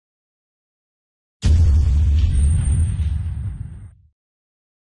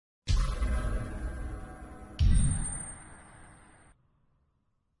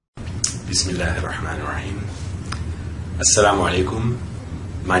Bismillahirrahmanirrahim. Assalamu alaikum.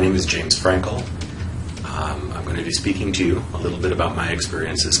 My name is James Frankel. I'm going to be speaking to you a little bit about my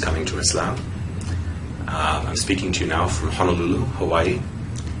experiences coming to Islam. I'm speaking to you now from Honolulu, Hawaii,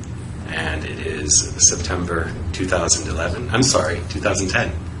 and it is September 2011. I'm sorry,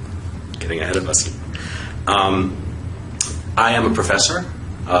 2010. Getting ahead of us. I am a professor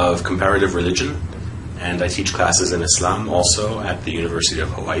of comparative religion, and I teach classes in Islam also at the University of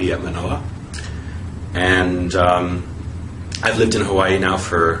Hawaii at Manoa. And I've lived in Hawaii now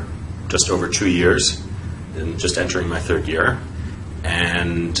for just over 2 years, and just entering my third year.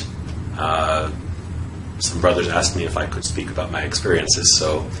 And some brothers asked me if I could speak about my experiences,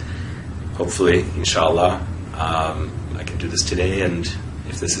 so hopefully, inshallah, I can do this today, and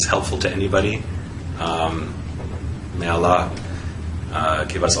if this is helpful to anybody, may Allah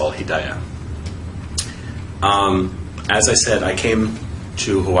give us all hidayah. As I said, I came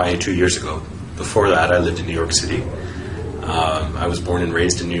to Hawaii 2 years ago. Before that, I lived in New York City. I was born and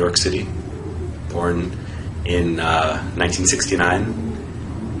raised in New York City, born in 1969,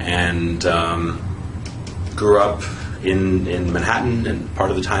 and grew up in Manhattan, and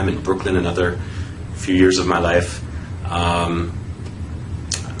part of the time in Brooklyn, another few years of my life.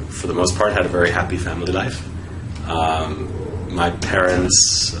 For the most part, had a very happy family life. My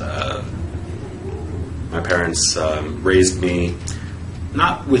parents raised me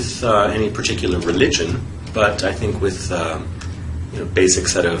not with any particular religion, but I think with basic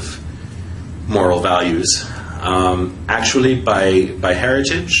set of moral values. Actually, by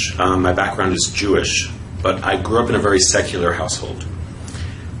heritage, my background is Jewish, but I grew up in a very secular household,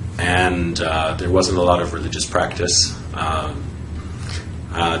 and there wasn't a lot of religious practice.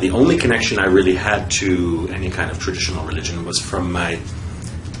 The only connection I really had to any kind of traditional religion was from my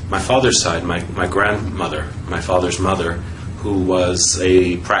father's side, my grandmother, my father's mother, who was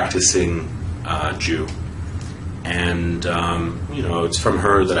a practicing Jew. And, it's from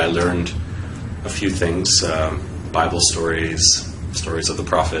her that I learned a few things, Bible stories, stories of the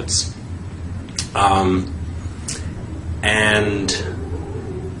prophets. And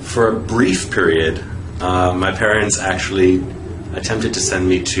for a brief period, my parents actually attempted to send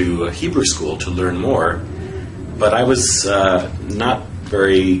me to a Hebrew school to learn more, but I was not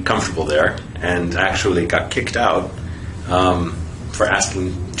very comfortable there, and actually got kicked out for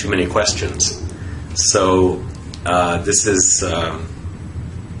asking too many questions. So this is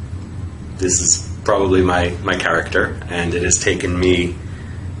probably my character, and it has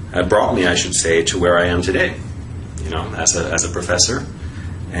brought me, I should say, to where I am today. As a professor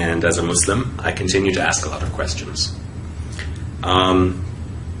and as a Muslim, I continue to ask a lot of questions.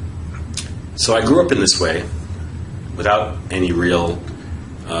 So I grew up in this way, without any real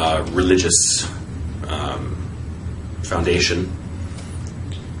religious foundation,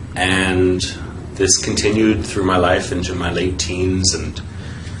 and this continued through my life into my late teens, and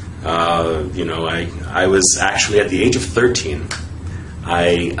I was actually at the age of 13.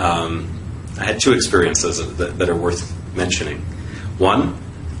 I had two experiences that are worth mentioning. One,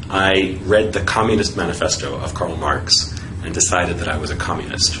 I read the Communist Manifesto of Karl Marx and decided that I was a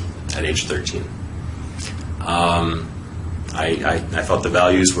communist at age 13. I thought the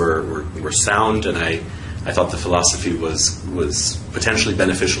values were sound, and I thought the philosophy was potentially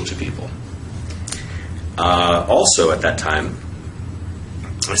beneficial to people. Also, at that time,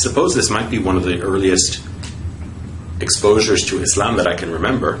 I suppose this might be one of the earliest exposures to Islam that I can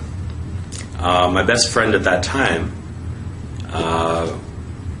remember. My best friend at that time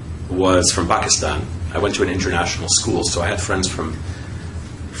was from Pakistan. I went to an international school, so I had friends from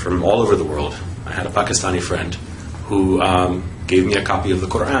all over the world. I had a Pakistani friend who gave me a copy of the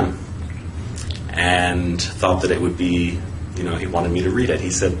Quran and thought that it would be, he wanted me to read it. He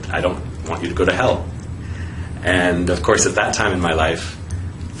said, "I don't want you to go to hell." And of course, at that time in my life,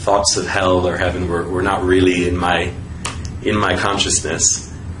 thoughts of hell or heaven were not really in my consciousness.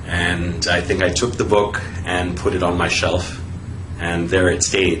 And I think I took the book and put it on my shelf, and there it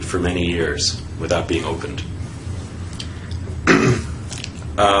stayed for many years without being opened.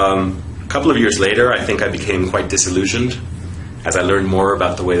 A couple of years later, I think I became quite disillusioned as I learned more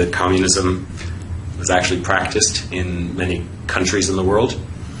about the way that communism was actually practiced in many countries in the world.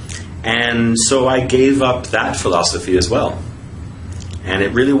 And so I gave up that philosophy as well. And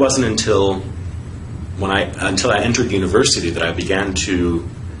it really wasn't until I entered university that I began to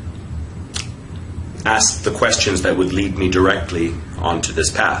ask the questions that would lead me directly onto this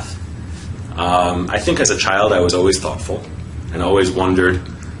path. I think as a child I was always thoughtful and always wondered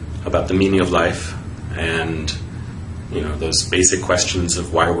about the meaning of life, and those basic questions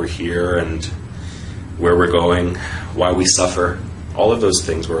of why we're here and where we're going, why we suffer. All of those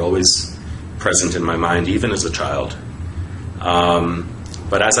things were always present in my mind, even as a child.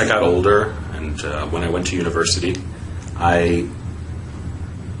 But as I got older, and when I went to university, I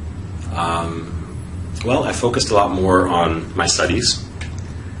focused a lot more on my studies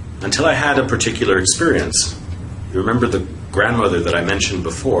until I had a particular experience. You remember the grandmother that I mentioned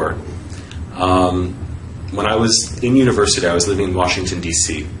before? When I was in university, I was living in Washington,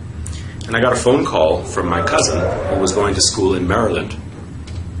 D.C., and I got a phone call from my cousin who was going to school in Maryland.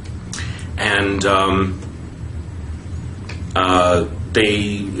 And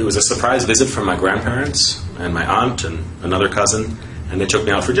it was a surprise visit from my grandparents and my aunt and another cousin, and they took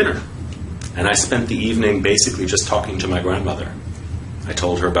me out for dinner. And I spent the evening basically just talking to my grandmother. I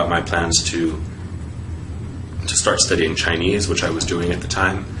told her about my plans to start studying Chinese, which I was doing at the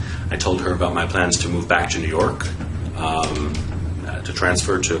time. I told her about my plans to move back to New York, to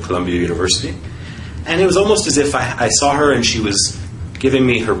transfer to Columbia University. And it was almost as if I saw her and she was giving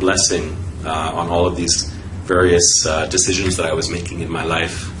me her blessing on all of these various decisions that I was making in my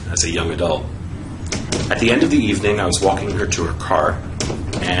life as a young adult. At the end of the evening, I was walking her to her car,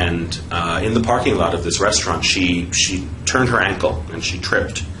 and in the parking lot of this restaurant, she turned her ankle and she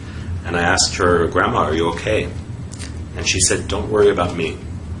tripped. And I asked her, "Grandma, are you okay?" And she said, "Don't worry about me.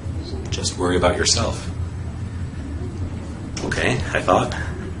 Just worry about yourself." Okay, I thought.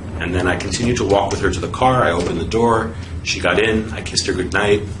 And then I continued to walk with her to the car. I opened the door. She got in. I kissed her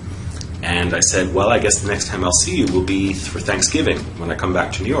goodnight. And I said, "Well, I guess the next time I'll see you will be for Thanksgiving when I come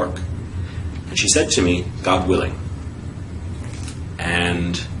back to New York." And she said to me, "God willing."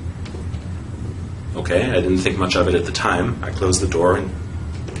 And, okay, I didn't think much of it at the time. I closed the door and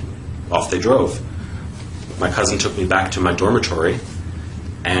off they drove. My cousin took me back to my dormitory,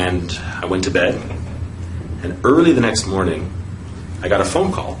 and I went to bed. And early the next morning, I got a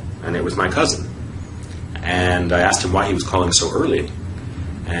phone call, and it was my cousin. And I asked him why he was calling so early.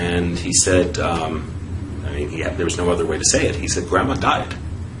 And he said, there was no other way to say it. He said, "Grandma died."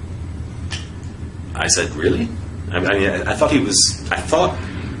 I said, "Really?" I thought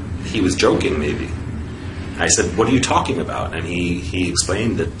he was joking, maybe. I said, "What are you talking about?" And he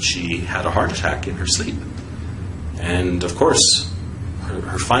explained that she had a heart attack in her sleep. And of course,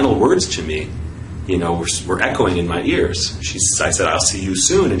 her final words to me, were echoing in my ears. I said, "I'll see you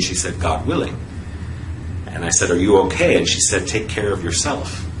soon." And she said, "God willing." And I said, "Are you okay?" And she said, "Take care of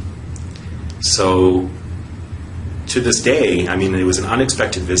yourself." So, to this day, it was an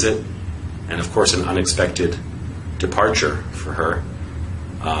unexpected visit, and of course an unexpected departure for her.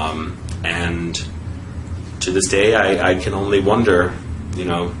 And to this day, I can only wonder,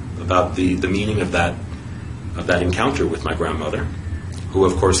 about the meaning of that encounter with my grandmother, who,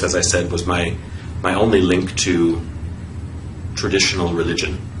 of course, as I said, was my only link to traditional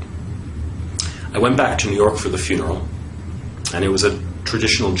religion. I went back to New York for the funeral, and it was a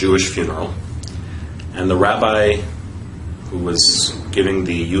traditional Jewish funeral. And the rabbi who was giving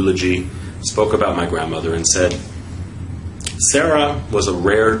the eulogy spoke about my grandmother and said, "Sarah was a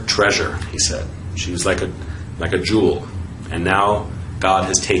rare treasure," he said. "She was like a jewel, and now God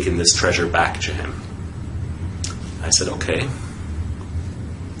has taken this treasure back to him." I said, "Okay."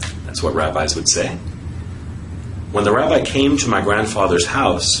 That's what rabbis would say. When the rabbi came to my grandfather's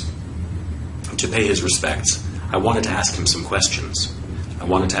house to pay his respects, I wanted to ask him some questions. I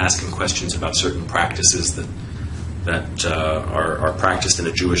wanted to ask him questions about certain practices that are practiced in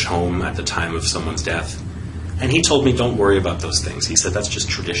a Jewish home at the time of someone's death. And he told me, "Don't worry about those things." He said, "That's just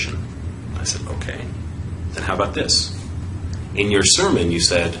tradition." I said, "Okay. Then how about this? In your sermon, you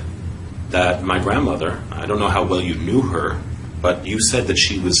said that my grandmother, I don't know how well you knew her, but you said that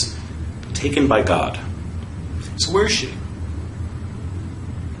she was taken by God. So where is she?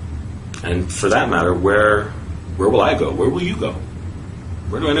 And for that matter, where will I go? Where will you go?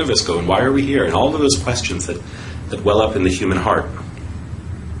 Where do any of us go? And why are we here?" And all of those questions that well up in the human heart.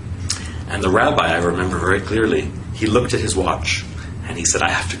 And the rabbi, I remember very clearly, he looked at his watch and he said, "I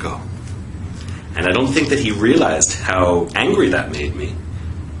have to go." And I don't think that he realized how angry that made me.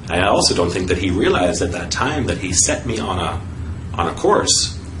 I also don't think that he realized at that time that he set me on a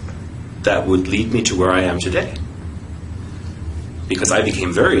course that would lead me to where I am today. Because I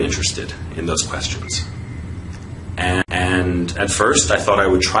became very interested in those questions. And at first, I thought I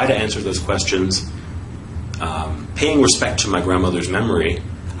would try to answer those questions, paying respect to my grandmother's memory.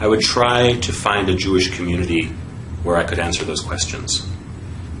 I would try to find a Jewish community where I could answer those questions.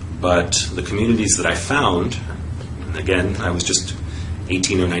 But the communities that I found, and again, I was just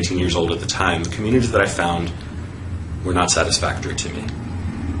 18 or 19 years old at the time, the communities that I found were not satisfactory to me.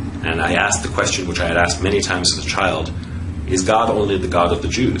 And I asked the question, which I had asked many times as a child, is God only the God of the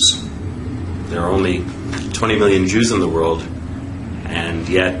Jews? There are only 20 million Jews in the world, and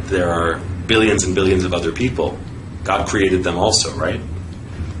yet there are billions and billions of other people. God created them also, right?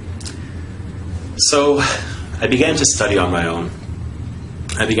 So I began to study on my own.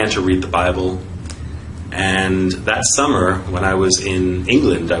 I began to read the Bible. And that summer, when I was in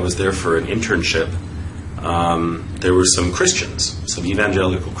England, I was there for an internship. There were some Christians, some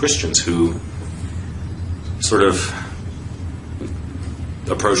evangelical Christians, who sort of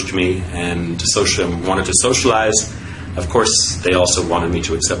approached me and wanted to socialize. Of course, they also wanted me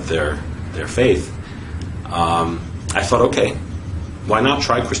to accept their faith. I thought, okay, why not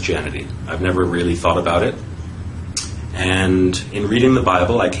try Christianity? I've never really thought about it. And in reading the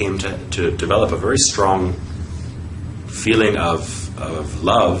Bible, I came to develop a very strong feeling of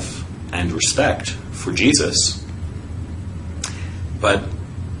love and respect for Jesus. But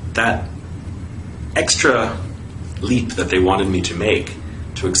that extra leap that they wanted me to make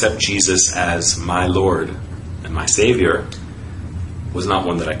to accept Jesus as my Lord and my Savior was not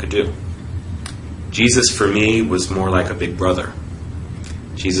one that I could do. Jesus for me was more like a big brother.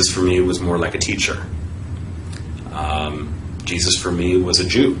 Jesus for me was more like a teacher. Jesus for me was a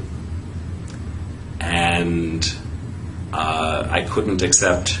Jew. And I couldn't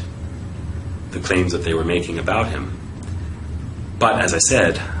accept the claims that they were making about him. But as I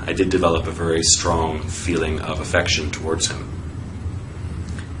said, I did develop a very strong feeling of affection towards him.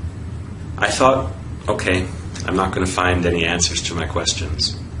 I thought, okay, I'm not going to find any answers to my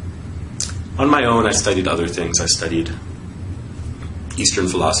questions. On my own, I studied other things. I studied Eastern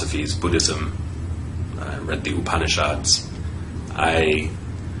philosophies, Buddhism. I read the Upanishads. I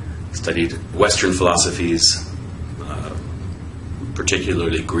studied Western philosophies,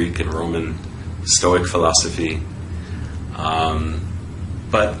 particularly Greek and Roman Stoic philosophy.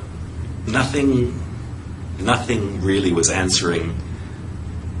 But nothing really was answering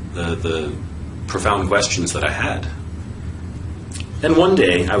the profound questions that I had. Then one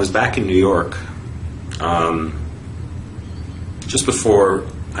day, I was back in New York, just before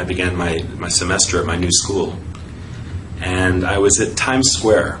I began my semester at my new school, and I was at Times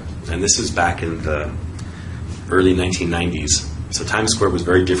Square, and this is back in the early 1990s. So Times Square was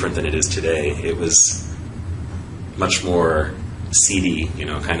very different than it is today. It was much more seedy,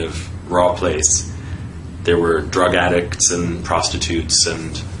 kind of raw place. There were drug addicts and prostitutes,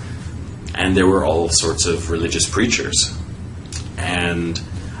 and there were all sorts of religious preachers. And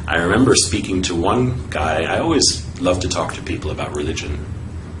I remember speaking to one guy. I always love to talk to people about religion,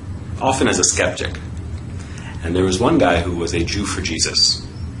 often as a skeptic. And there was one guy who was a Jew for Jesus.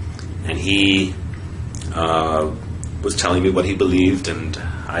 And he was telling me what he believed, and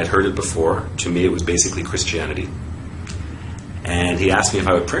I had heard it before. To me, it was basically Christianity. And he asked me if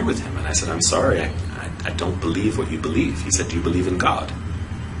I would pray with him. And I said, I'm sorry, I don't believe what you believe. He said, do you believe in God?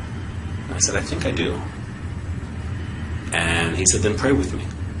 And I said, I think I do. And he said, then pray with me.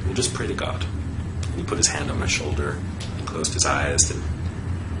 We'll just pray to God. And he put his hand on my shoulder and closed his eyes and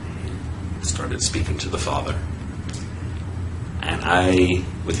started speaking to the Father. And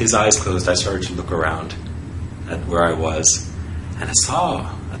with his eyes closed, I started to look around at where I was. And I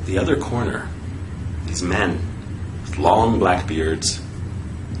saw at the other corner these men with long black beards,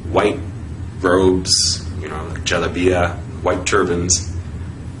 white robes, like jalabiya, white turbans.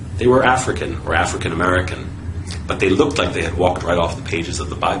 They were African or African American, but they looked like they had walked right off the pages of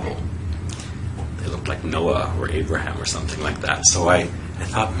the Bible. They looked like Noah or Abraham or something like that. So I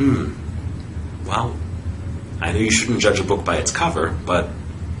thought, well, I know you shouldn't judge a book by its cover, but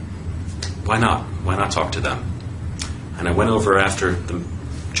why not? Why not talk to them? And I went over after the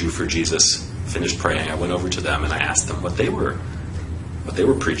Jew for Jesus finished praying. I went over to them and I asked them what they were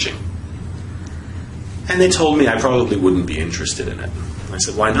preaching. And they told me I probably wouldn't be interested in it. I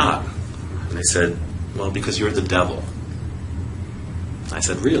said, why not? And they said, well, because you're the devil. I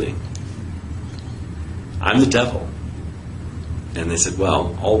said, really? I'm the devil. And they said,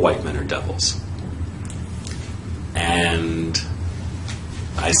 well, all white men are devils. And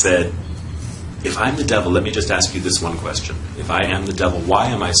I said, if I'm the devil, let me just ask you this one question. If I am the devil, why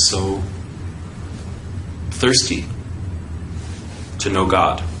am I so thirsty to know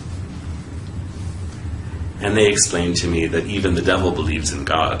God? And they explained to me that even the devil believes in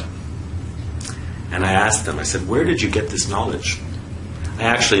God. And I asked them, I said, where did you get this knowledge? I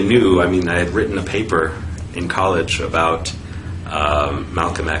actually knew, I had written a paper in college about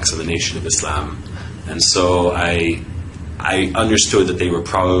Malcolm X and the Nation of Islam. And so I understood that they were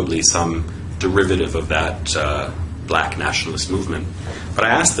probably some derivative of that black nationalist movement. But I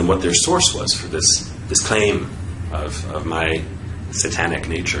asked them what their source was for this claim of my satanic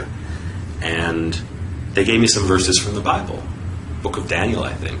nature. And they gave me some verses from the Bible, Book of Daniel,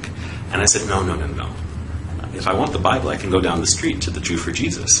 I think. And I said, no. If I want the Bible, I can go down the street to the Jew for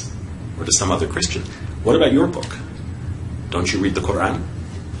Jesus, or to some other Christian, what about your book? Don't you read the Quran?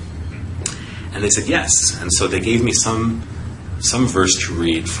 And they said yes. And so they gave me some verse to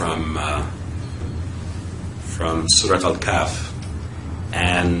read from Surat Al-Kahf.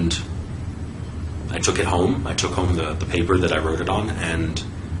 And I took it home. I took home the paper that I wrote it on, and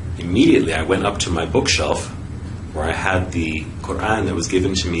immediately I went up to my bookshelf where I had the Quran that was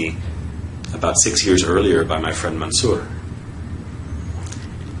given to me about 6 years earlier by my friend Mansour.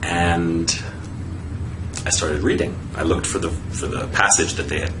 And I started reading. I looked for the passage that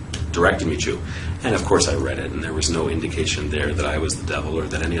they had directed me to. And of course I read it, and there was no indication there that I was the devil or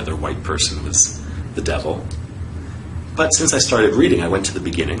that any other white person was the devil. But since I started reading, I went to the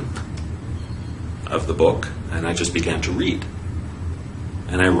beginning of the book, and I just began to read.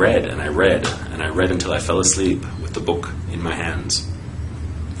 And I read, and I read, and I read until I fell asleep with the book in my hands.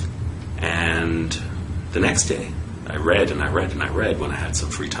 And the next day, I read, and I read, and I read when I had some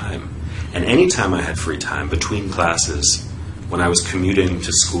free time. And any time I had free time, between classes, when I was commuting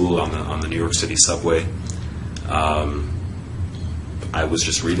to school on the New York City subway, I was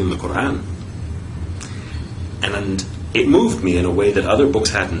just reading the Quran. And it moved me in a way that other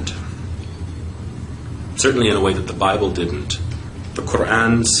books hadn't. Certainly in a way that the Bible didn't. The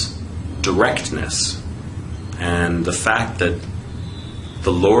Quran's directness and the fact that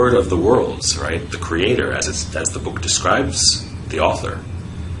the Lord of the worlds, right, the Creator, as the book describes the author,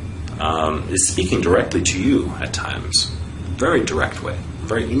 is speaking directly to you at times, very direct way,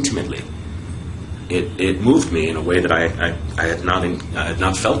 very intimately. It moved me in a way that I had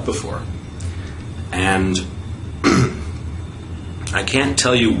not felt before, and I can't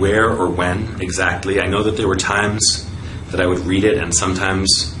tell you where or when exactly. I know that there were times that I would read it, and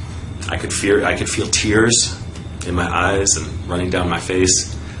sometimes I could feel tears in my eyes and running down my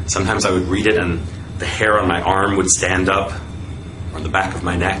face. Sometimes I would read it, and the hair on my arm would stand up, or on the back of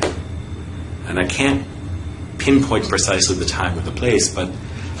my neck. And I can't pinpoint precisely the time or the place, but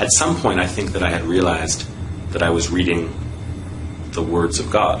at some point I think that I had realized that I was reading the words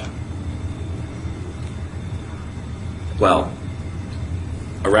of God. Well,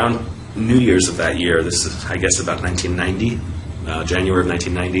 around New Year's of that year, this is, I guess, about 1990, January of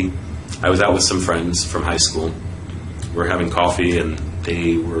 1990, I was out with some friends from high school. We were having coffee, and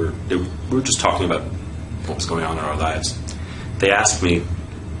we were just talking about what was going on in our lives. They asked me,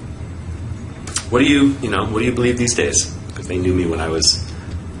 what do you believe these days? Because they knew me when I was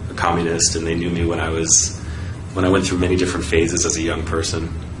a communist, and they knew me when I went through many different phases as a young person.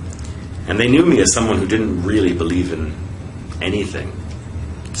 And they knew me as someone who didn't really believe in anything.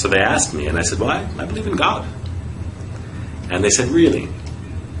 So they asked me, and I said, well, I believe in God. And they said, really?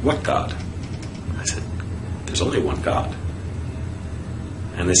 What God? I said, there's only one God.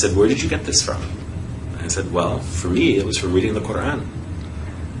 And they said, where did you get this from? And I said, well, for me, it was from reading the Quran.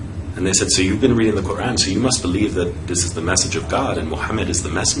 And they said, so you've been reading the Quran, so you must believe that this is the message of God and Muhammad is the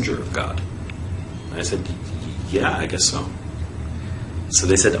messenger of God. And I said, yeah, I guess so. So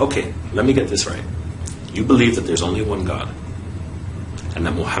they said, okay, let me get this right. You believe that there's only one God and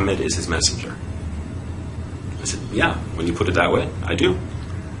that Muhammad is his messenger. I said, yeah, when you put it that way, I do.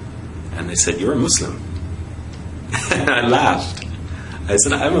 And they said, you're a Muslim. And I laughed. I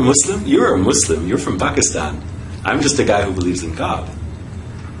said, I'm a Muslim? You're a Muslim. You're from Pakistan. I'm just a guy who believes in God.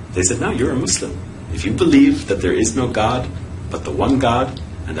 They said, no, you're a Muslim. If you believe that there is no God but the one God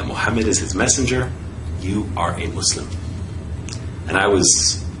and that Muhammad is his messenger, you are a Muslim. And I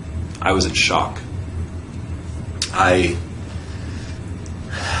was in shock.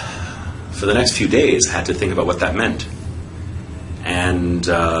 For the next few days, had to think about what that meant. And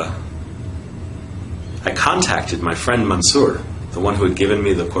I contacted my friend Mansour, the one who had given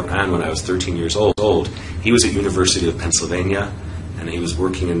me the Quran when I was 13 years old. He was at University of Pennsylvania, and he was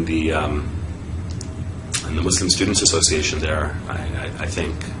working in the Muslim Students Association there, I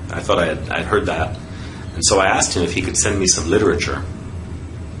think. I thought I'd heard that. And so I asked him if he could send me some literature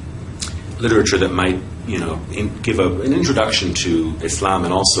that might, give an introduction to Islam,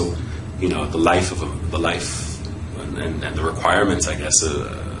 and also, the life and the requirements, I guess,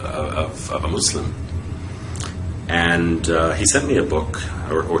 of a Muslim. And he sent me a book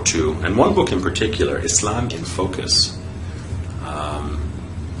or two, and one book in particular, Islam in Focus.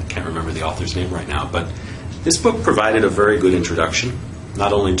 I can't remember the author's name right now, but this book provided a very good introduction,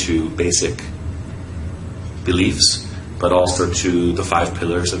 not only to basic beliefs, but also to the 5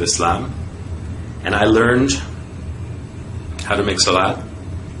 pillars of Islam. And I learned how to make salat.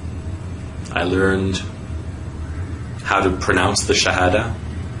 I learned how to pronounce the shahada.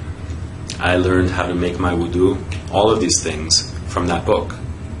 I learned how to make my wudu. All of these things from that book.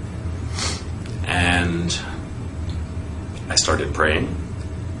 And I started praying.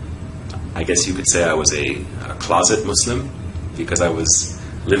 I guess you could say I was a closet Muslim, because I was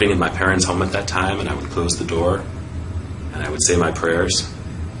living in my parents' home at that time, and I would close the door and I would say my prayers.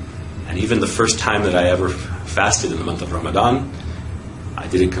 And even the first time that I ever fasted in the month of Ramadan, I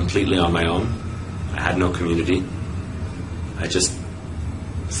did it completely on my own. I had no community. I just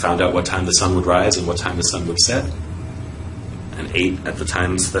found out what time the sun would rise and what time the sun would set, and ate at the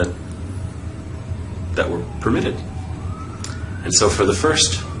times that were permitted. And so for the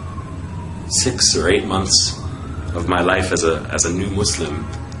first 6 or 8 months of my life as a new Muslim,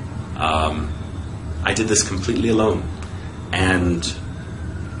 I did this completely alone. And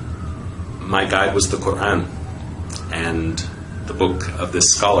my guide was the Quran and the book of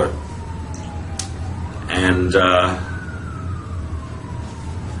this scholar. And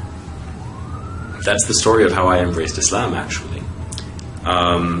that's the story of how I embraced Islam, actually.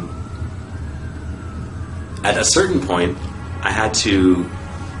 At a certain point, I had to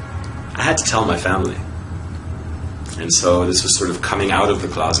tell my family. And so this was sort of coming out of the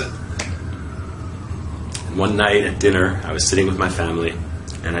closet. And one night at dinner, I was sitting with my family,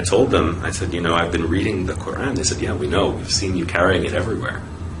 and I told them, I said, I've been reading the Quran. They said, yeah, we know. We've seen you carrying it everywhere.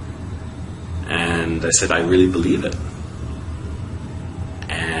 And I said, I really believe it.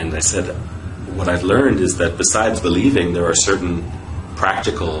 And I said, what I've learned is that besides believing, there are certain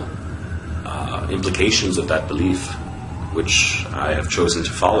practical implications of that belief, which I have chosen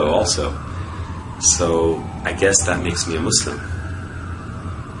to follow also. So I guess that makes me a Muslim.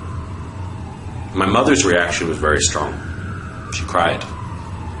 My mother's reaction was very strong. She cried.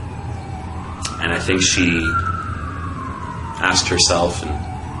 And I think she asked herself, and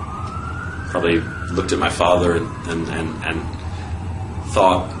probably looked at my father and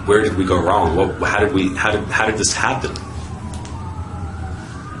thought, where did we go wrong? How did this happen?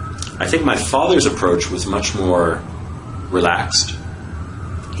 I think my father's approach was much more relaxed.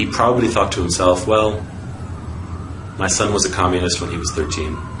 He probably thought to himself, well, my son was a communist when he was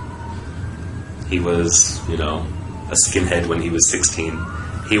 13. He was, a skinhead when he was 16.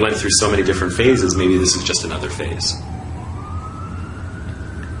 He went through so many different phases, maybe this is just another phase.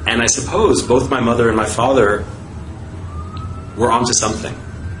 And I suppose both my mother and my father were onto something.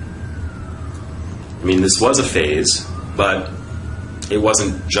 I mean, this was a phase, but it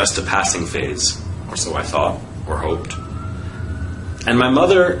wasn't just a passing phase, or so I thought, or hoped. And my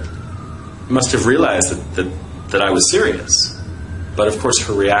mother must have realized that I was serious. But of course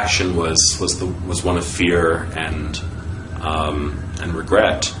her reaction was one of fear and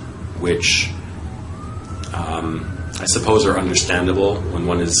regret, which I suppose are understandable when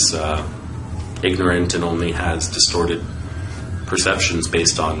one is ignorant and only has distorted perceptions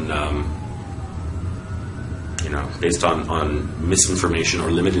based on misinformation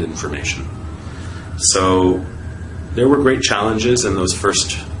or limited information. So there were great challenges in those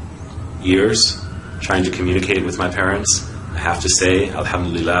first years trying to communicate with my parents. I have to say,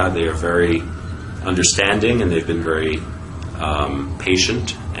 alhamdulillah, they are very understanding, and they've been very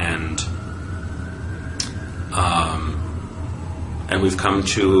patient, and we've come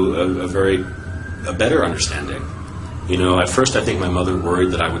to a better understanding. At first I think my mother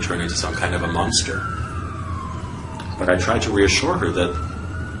worried that I would turn into some kind of a monster. But I tried to reassure her that,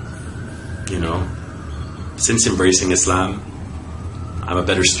 since embracing Islam, I'm a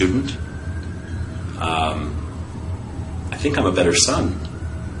better student. I think I'm a better son,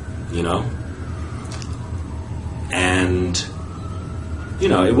 And,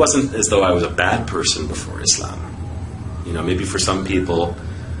 it wasn't as though I was a bad person before Islam. Maybe for some people,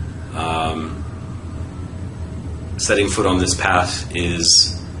 setting foot on this path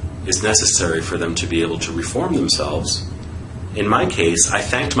is necessary for them to be able to reform themselves. In my case, I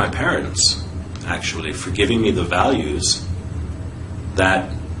thanked my parents, actually, for giving me the values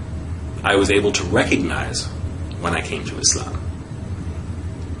that I was able to recognize when I came to Islam.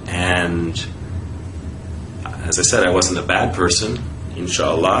 And as I said, I wasn't a bad person,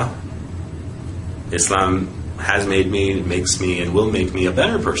 inshallah. Islam has made me, makes me, and will make me a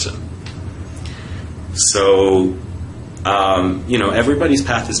better person. So, everybody's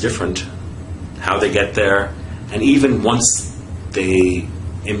path is different, how they get there, and even once they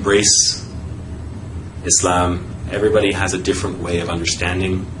embrace Islam, everybody has a different way of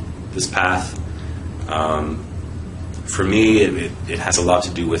understanding this path. For me, it has a lot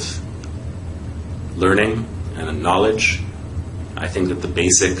to do with learning and knowledge. I think that the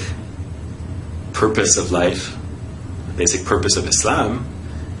basic purpose of life, the basic purpose of Islam,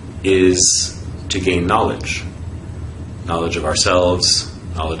 is to gain knowledge of ourselves,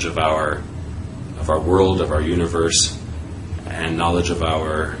 knowledge of our world, of our universe, and knowledge of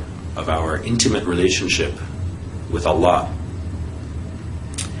our intimate relationship with Allah.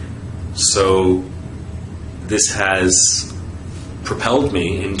 So this has propelled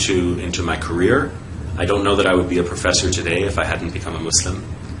me into my career. I don't know that I would be a professor today if I hadn't become a Muslim.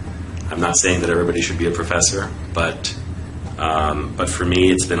 I'm not saying that everybody should be a professor, but for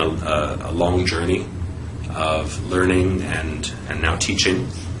me it's been a long journey of learning and now teaching.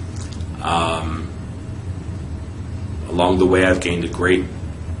 Along the way, I've gained a great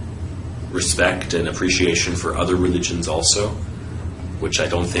respect and appreciation for other religions also, which I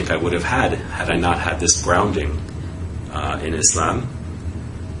don't think I would have had I not had this grounding in Islam.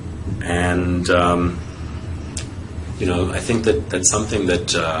 And I think that that's something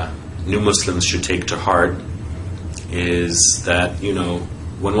that new Muslims should take to heart, is that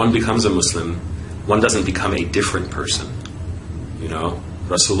when one becomes a Muslim, one doesn't become a different person.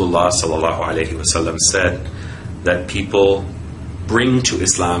 Rasulullah sallallahu alaihi wasallam said that people bring to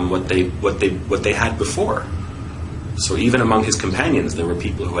Islam what they had before. So even among his companions, there were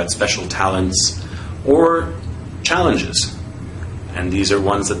people who had special talents or challenges, and these are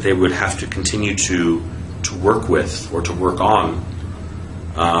ones that they would have to continue to work with or to work on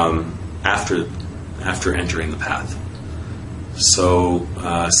after entering the path. So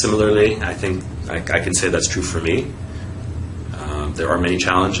similarly, I think I can say that's true for me. There are many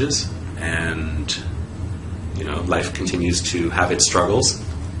challenges, and life continues to have its struggles.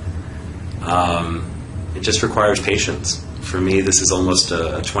 It just requires patience. For me, this is almost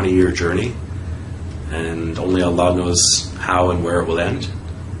a 20-year journey, and only Allah knows how and where it will end.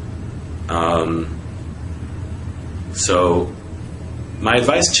 So my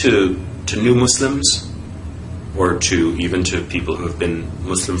advice to new Muslims, or even to people who have been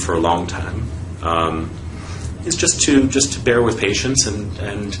Muslim for a long time, is just to bear with patience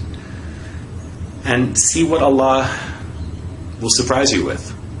and see what Allah will surprise you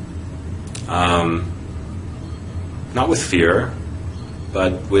with. Not with fear,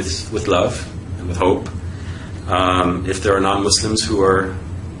 but with love and with hope. If there are non-Muslims who are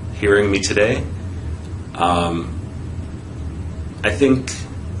hearing me today, I think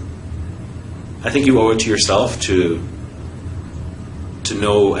you owe it to yourself to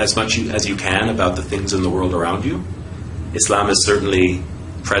know as much as you can about the things in the world around you. Islam is certainly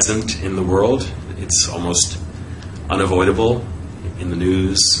present in the world. It's almost unavoidable in the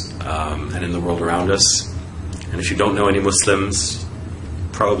news and in the world around us. And if you don't know any Muslims,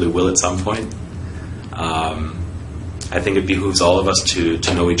 probably will at some point. I think it behooves all of us to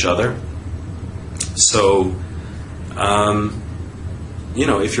know each other. So,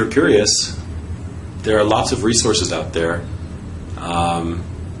 if you're curious, there are lots of resources out there.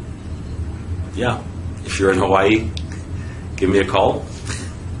 If you're in Hawaii, give me a call.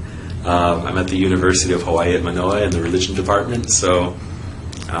 I'm at the University of Hawaii at Manoa in the religion department, so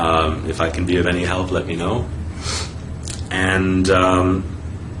if I can be of any help, let me know. And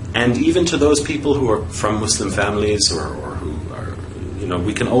even to those people who are from Muslim families or who are,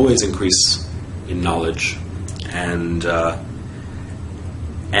 we can always increase in knowledge and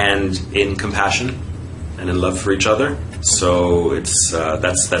in compassion and in love for each other. So it's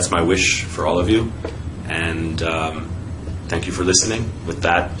that's my wish for all of you. And thank you for listening. With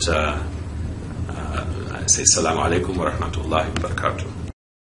that, I say Assalamu alaikum wa rahmatullahi wa barakatuh.